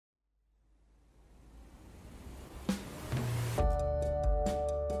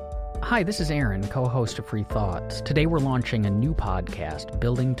Hi, this is Aaron, co-host of Free Thoughts. Today we're launching a new podcast,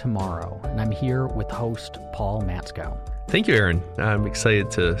 Building Tomorrow, and I'm here with host Paul Matzko. Thank you, Aaron. I'm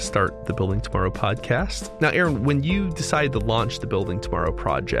excited to start the Building Tomorrow podcast. Now, Aaron, when you decided to launch the Building Tomorrow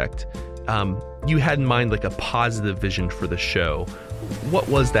project, you had in mind like a positive vision for the show. What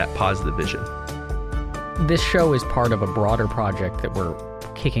was that positive vision? This show is part of a broader project that we're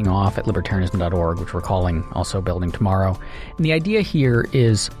kicking off at libertarianism.org, which we're calling also Building Tomorrow. And the idea here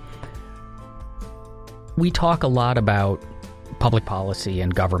is we talk a lot about public policy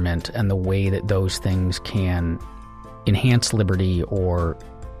and government and the way that those things can enhance liberty or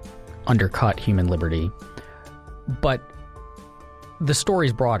undercut human liberty. But the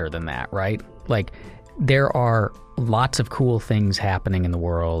story's broader than that, right? Like, there are lots of cool things happening in the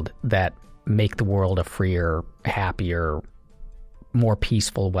world that make the world a freer, happier, more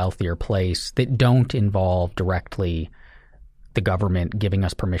peaceful, wealthier place that don't involve directly the government giving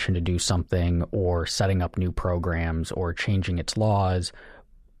us permission to do something or setting up new programs or changing its laws,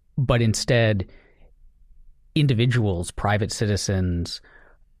 but instead individuals, private citizens,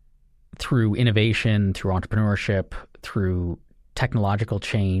 through innovation, through entrepreneurship, through technological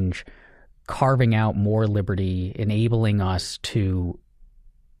change, carving out more liberty, enabling us to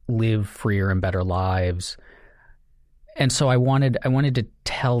live freer and better lives. And so I wanted to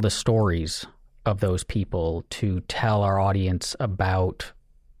tell the stories of those people, to tell our audience about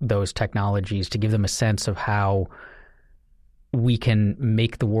those technologies, to give them a sense of how we can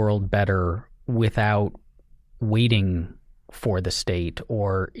make the world better without waiting for the state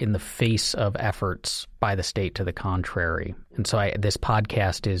or in the face of efforts by the state to the contrary. And so this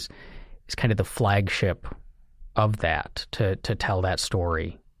podcast is kind of the flagship of that, to tell that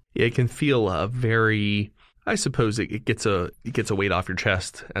story. Yeah, it can feel a very, I suppose it gets a weight off your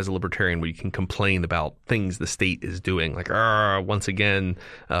chest as a libertarian, where you can complain about things the state is doing, like once again,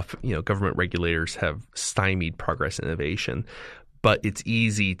 government regulators have stymied progress and innovation. But it's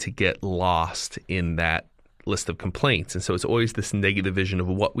easy to get lost in that list of complaints, and so it's always this negative vision of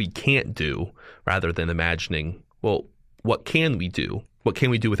what we can't do, rather than imagining, well, what can we do? What can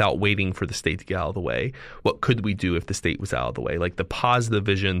we do without waiting for the state to get out of the way? What could we do if the state was out of the way? Like, the positive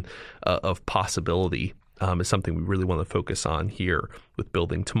vision of possibility is something we really want to focus on here with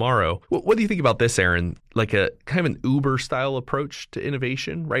Building Tomorrow. What do you think about this, Aaron? Like a kind of an Uber-style approach to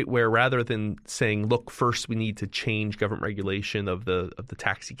innovation, right? Where rather than saying, look, first we need to change government regulation of the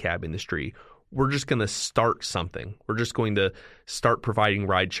taxi cab industry, we're just going to start something. We're just going to start providing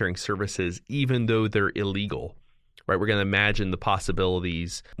ride-sharing services even though they're illegal, right? We're going to imagine the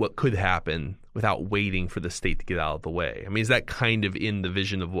possibilities, what could happen without waiting for the state to get out of the way. I mean, is that kind of in the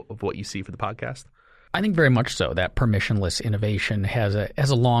vision of what you see for the podcast? I think very much so. That permissionless innovation has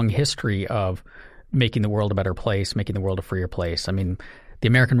a long history of making the world a better place, making the world a freer place. I mean, the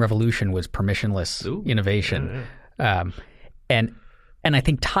American Revolution was permissionless innovation. Yeah. And I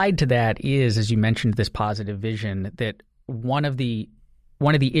think tied to that is, as you mentioned, this positive vision, that one of the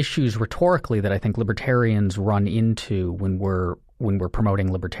issues rhetorically that I think libertarians run into when we're promoting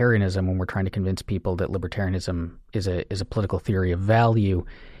libertarianism, when we're trying to convince people that libertarianism is a political theory of value,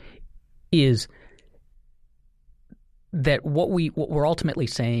 is that what we're ultimately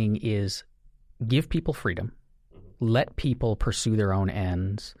saying is give people freedom, let people pursue their own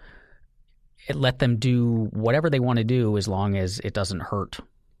ends, let them do whatever they want to do as long as it doesn't hurt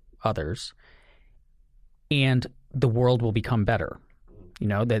others, and the world will become better. You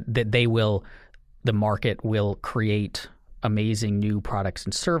know, that the market will create amazing new products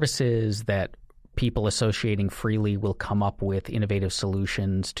and services, that people associating freely will come up with innovative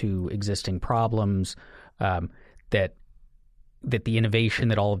solutions to existing problems, that the innovation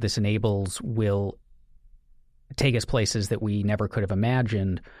that all of this enables will take us places that we never could have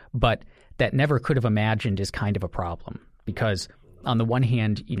imagined. But that never could have imagined is kind of a problem, because on the one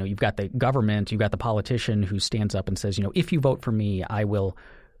hand, you've got the government, you've got the politician who stands up and says, if you vote for me, I will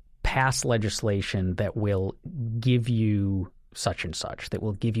pass legislation that will give you such and such, that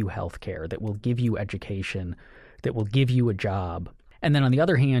will give you health care, that will give you education, that will give you a job. And then on the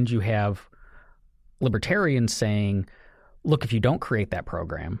other hand, you have libertarians saying, look, if you don't create that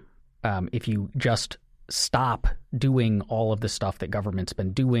program, if you just stop doing all of the stuff that government's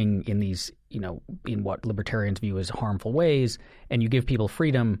been doing in these, in what libertarians view as harmful ways, and you give people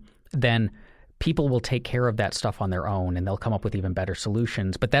freedom, then people will take care of that stuff on their own and they'll come up with even better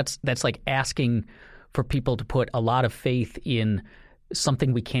solutions. But that's like asking for people to put a lot of faith in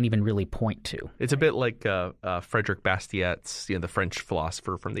something we can't even really point to. It's a bit like Frederick Bastiat's, the French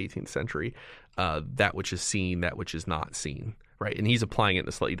philosopher from the 18th century, that which is seen, that which is not seen, right? And he's applying it in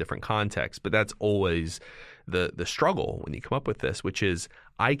a slightly different context, but that's always the struggle when you come up with this, which is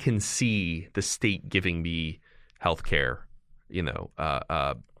I can see the state giving me healthcare,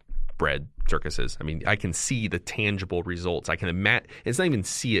 bread, circuses. I mean, I can see the tangible results. I can imagine. It's not even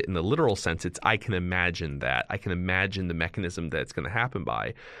see it in the literal sense. It's I can imagine that. I can imagine the mechanism that it's going to happen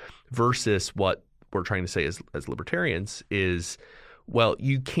by, versus what we're trying to say as libertarians is, well,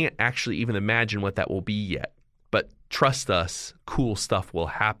 you can't actually even imagine what that will be yet. But trust us, cool stuff will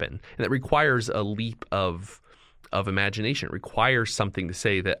happen. And that requires a leap of imagination. It requires something to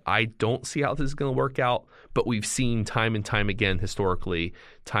say that I don't see how this is going to work out, but we've seen time and time again historically,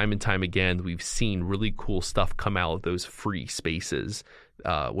 time and time again, we've seen really cool stuff come out of those free spaces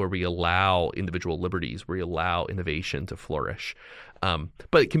where we allow individual liberties, where we allow innovation to flourish.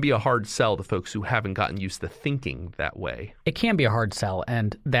 But it can be a hard sell to folks who haven't gotten used to thinking that way. It can be a hard sell,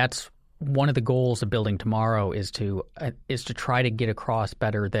 and that's one of the goals of Building Tomorrow is to try to get across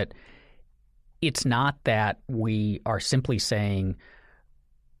better that it's not that we are simply saying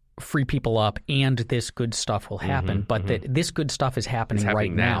free people up and this good stuff will happen, but that this good stuff is happening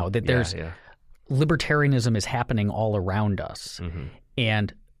right now. That there's libertarianism is happening all around us.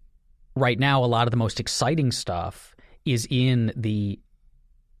 And right now, a lot of the most exciting stuff is in the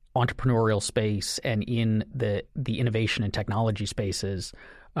entrepreneurial space and in the innovation and technology spaces.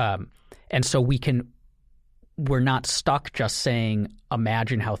 And so we're not stuck just saying,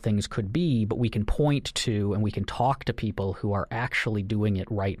 imagine how things could be, but we can point to and we can talk to people who are actually doing it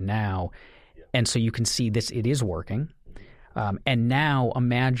right now. And so you can see it is working. And now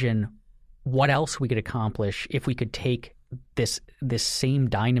imagine what else we could accomplish if we could take this same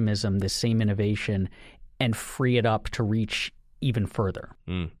dynamism, this same innovation, and free it up to reach even further.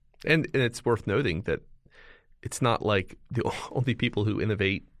 And it's worth noting that it's not like the only people who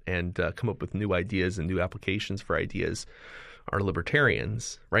innovate and come up with new ideas and new applications for ideas are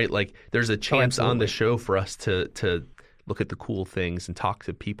libertarians, right? Like there's a chance on the show for us to look at the cool things and talk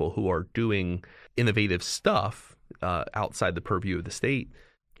to people who are doing innovative stuff outside the purview of the state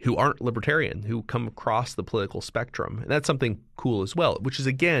who aren't libertarian, who come across the political spectrum. And that's something cool as well, which is,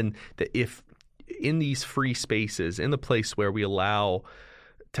 again, that if in these free spaces, in the place where we allow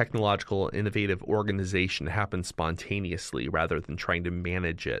technological innovative organization to happen spontaneously rather than trying to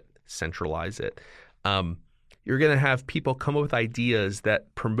manage it, centralize it, you're going to have people come up with ideas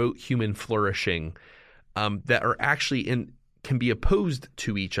that promote human flourishing that are actually can be opposed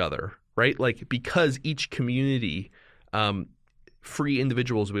to each other, right? Like because each community, free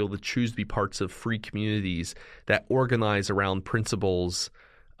individuals will be able to choose to be parts of free communities that organize around principles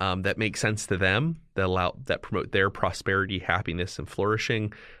that make sense to them, that promote their prosperity, happiness, and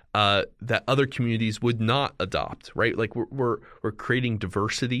flourishing, that other communities would not adopt, right? Like we're creating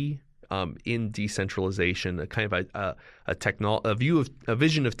diversity in decentralization, a kind of a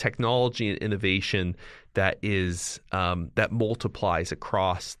vision of technology and innovation that is that multiplies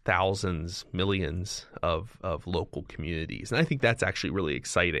across thousands, millions of local communities, and I think that's actually really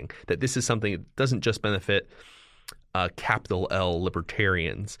exciting. That this is something that doesn't just benefit capital L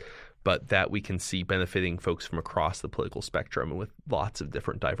libertarians, but that we can see benefiting folks from across the political spectrum and with lots of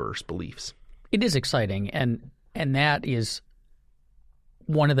different diverse beliefs. It is exciting, and that is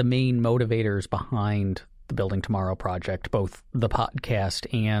one of the main motivators behind the Building Tomorrow project, both the podcast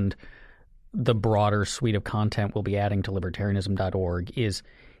and the broader suite of content we'll be adding to libertarianism.org, is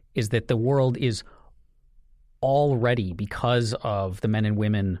that the world is already, because of the men and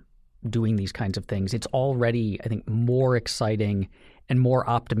women doing these kinds of things, it's already, I think, more exciting and more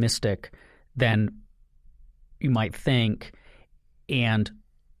optimistic than you might think, and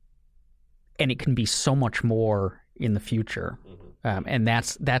it can be so much more in the future. And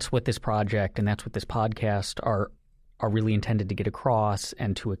that's what this project and that's what this podcast are really intended to get across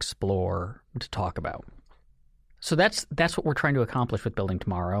and to explore, to talk about. So that's what we're trying to accomplish with Building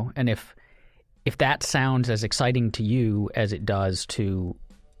Tomorrow. And if that sounds as exciting to you as it does to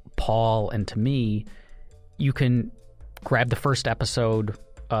Paul and to me, you can grab the first episode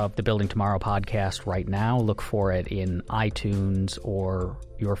of the Building Tomorrow podcast right now. Look for it in iTunes or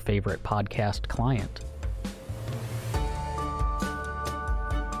your favorite podcast client.